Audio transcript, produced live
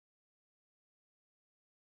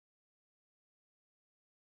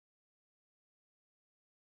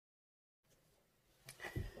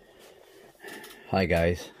Hi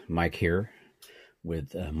guys, Mike here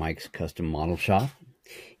with Mike's Custom Model Shop,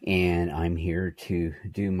 and I'm here to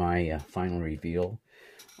do my final reveal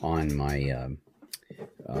on my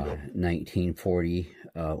 1940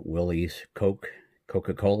 Willys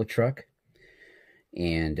Coca-Cola truck,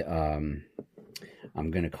 and I'm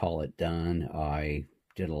going to call it done. I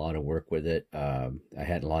did a lot of work with it. I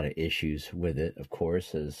had a lot of issues with it, of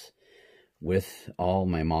course, as with all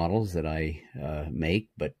my models that I make,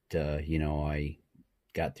 but you know, I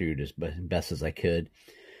got through it as best as I could.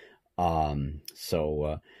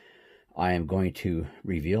 So I am going to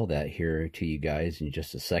reveal that here to you guys in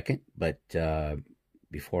just a second, but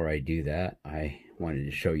before I do that, I wanted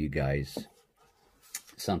to show you guys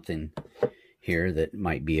something here that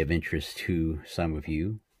might be of interest to some of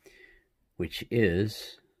you, which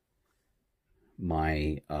is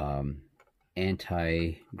my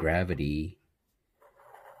anti-gravity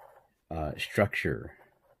structure.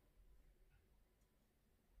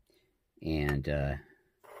 And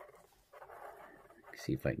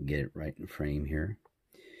see if I can get it right in frame here.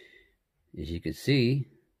 As you can see,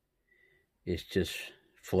 it's just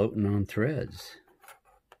floating on threads.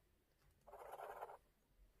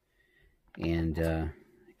 And I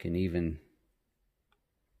can even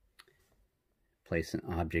place an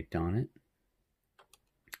object on it.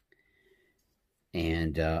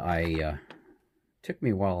 And took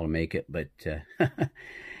me a while to make it, but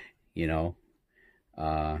you know,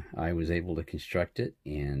 I was able to construct it,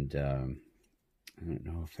 and I don't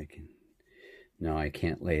know if I can. No, I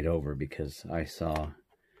can't lay it over because I saw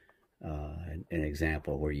an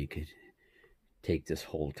example where you could take this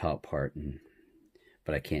whole top part,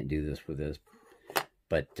 but I can't do this with this.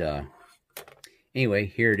 But anyway,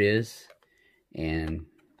 here it is, and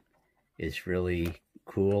it's really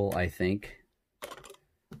cool, I think.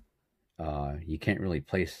 You can't really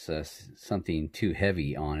place something too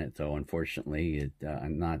heavy on it, though, unfortunately.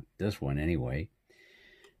 Not this one, anyway.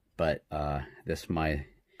 But this is my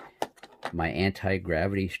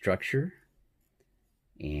anti-gravity structure.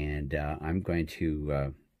 And I'm going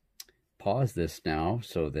to pause this now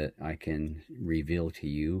so that I can reveal to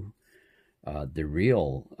you the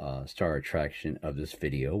real star attraction of this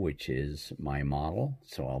video, which is my model.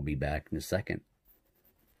 So I'll be back in a second.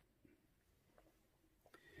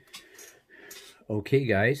 Okay,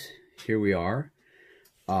 guys, here we are.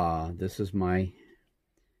 This is my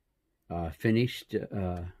finished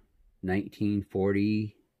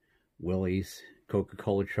 1940 Willys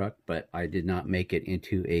Coca-Cola truck, but I did not make it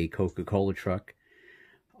into a Coca-Cola truck.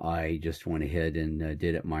 I just went ahead and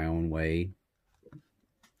did it my own way.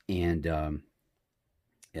 And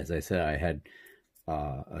as I said, I had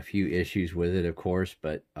a few issues with it, of course,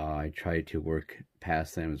 but I tried to work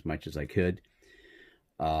past them as much as I could.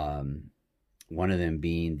 One of them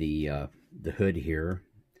being the hood here,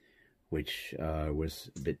 which was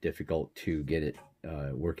a bit difficult to get it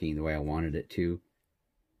working the way I wanted it to.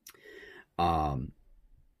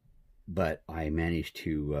 But I managed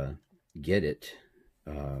to get it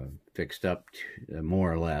fixed up to,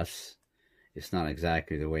 more or less. It's not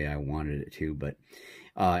exactly the way I wanted it to, but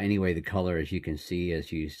anyway, the color, as you can see,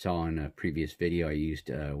 as you saw in a previous video, I used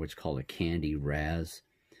what's called a candy raz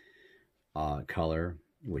color,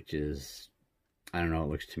 which is, I don't know, it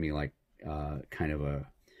looks to me like kind of a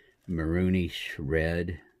maroonish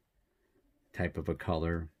red type of a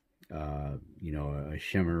color, you know, a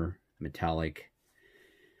shimmer metallic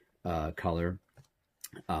color.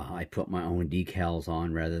 I put my own decals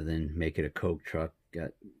on rather than make it a Coke truck.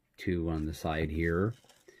 Got two on the side here,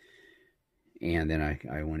 and then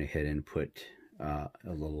I went ahead and put a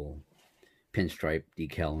little pinstripe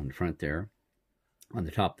decal in the front there, on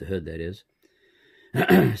the top of the hood, that is.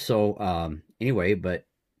 So anyway, but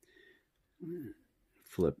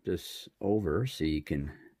flip this over so you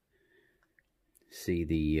can see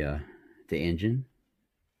the engine.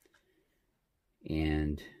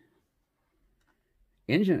 And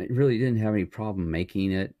engine really didn't have any problem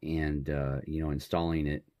making it and you know, installing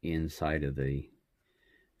it inside of the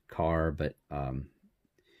car, but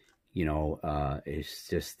you know, it's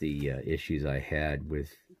just the issues I had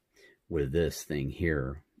with this thing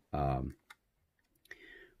here,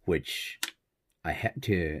 which I had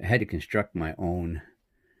to construct my own.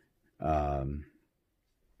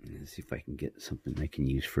 Let's see if I can get something I can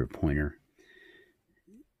use for a pointer.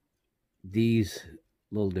 These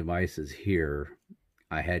little devices here,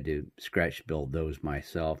 I had to scratch build those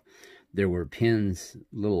myself. There were pins,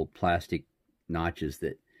 little plastic notches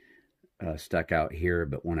that stuck out here,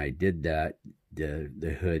 but when I did that,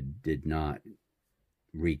 the hood did not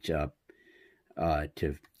reach up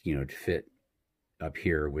to, you know, to fit up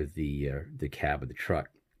here with the cab of the truck.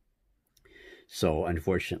 So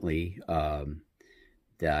unfortunately,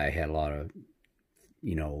 that I had a lot of,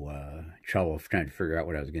 trouble trying to figure out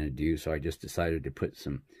what I was going to do. So I just decided to put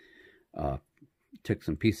some, took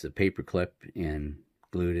some pieces of paper clip and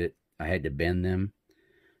glued it. I had to bend them,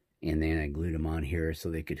 and then I glued them on here so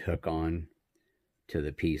they could hook on to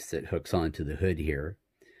the piece that hooks onto the hood here.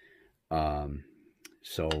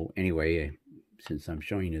 So anyway, since I'm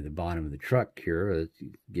showing you the bottom of the truck here, let's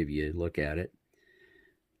give you a look at it.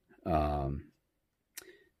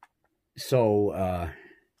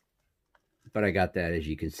 But I got that, as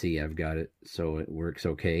you can see, I've got it so it works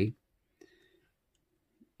okay.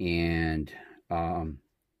 And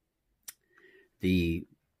the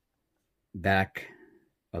back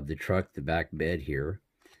of the truck, the back bed here,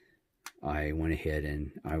 I went ahead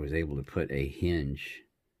and I was able to put a hinge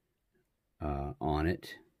on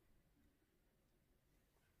it.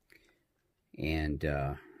 And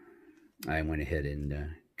I went ahead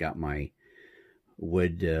and got my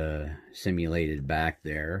wood simulated back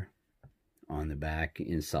there on the back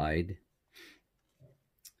inside.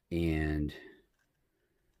 And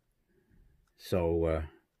so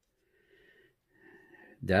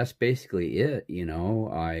that's basically it.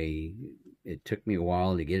 It took me a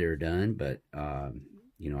while to get her done, but I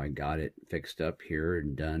got it fixed up here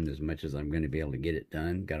and done as much as I'm going to be able to get it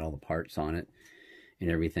done. Got all the parts on it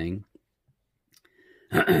and everything.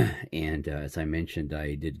 And as I mentioned,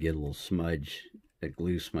 I did get a little smudge, a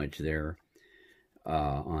glue smudge there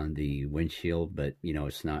on the windshield, but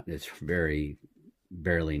it's very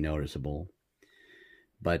barely noticeable.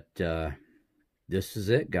 But this is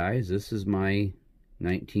it, guys. This is my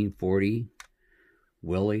 1940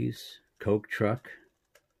 Willys Coke truck,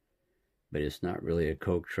 but it's not really a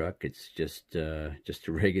Coke truck. It's just a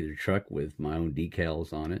regular truck with my own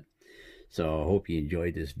decals on it. So I hope you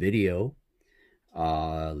enjoyed this video.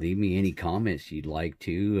 Leave me any comments you'd like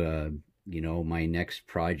to. My next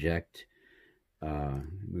project,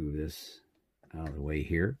 move this out of the way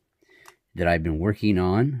here, that I've been working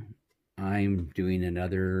on. I'm doing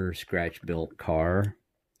another scratch built car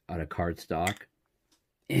out of cardstock,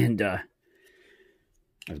 and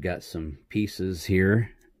I've got some pieces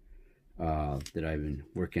here that I've been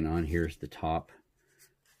working on. Here's the top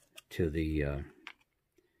to the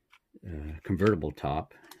convertible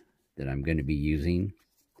top that I'm going to be using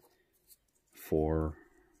for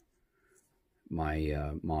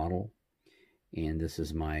my model. And this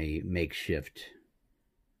is my makeshift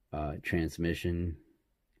transmission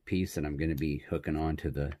piece that I'm going to be hooking on to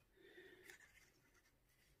the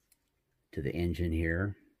engine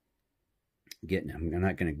here. I'm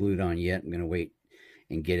not going to glue it on yet. I'm going to wait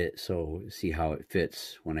and get it, so see how it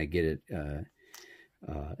fits when I get it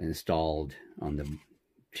installed on the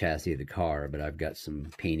chassis of the car. But I've got some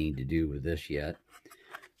painting to do with this yet.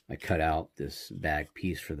 I cut out this back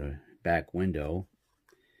piece for the back window,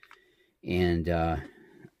 and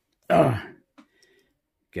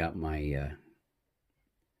got my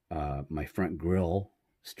my front grille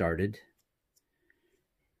started,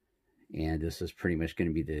 and this is pretty much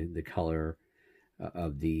going to be the color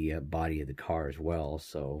of the body of the car as well.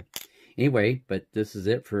 So anyway, but this is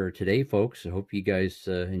it for today, folks. I hope you guys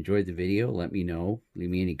enjoyed the video. Let me know. Leave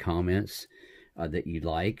me any comments that you'd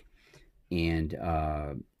like. And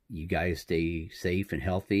you guys stay safe and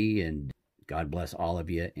healthy. And God bless all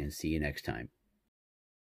of you. And see you next time.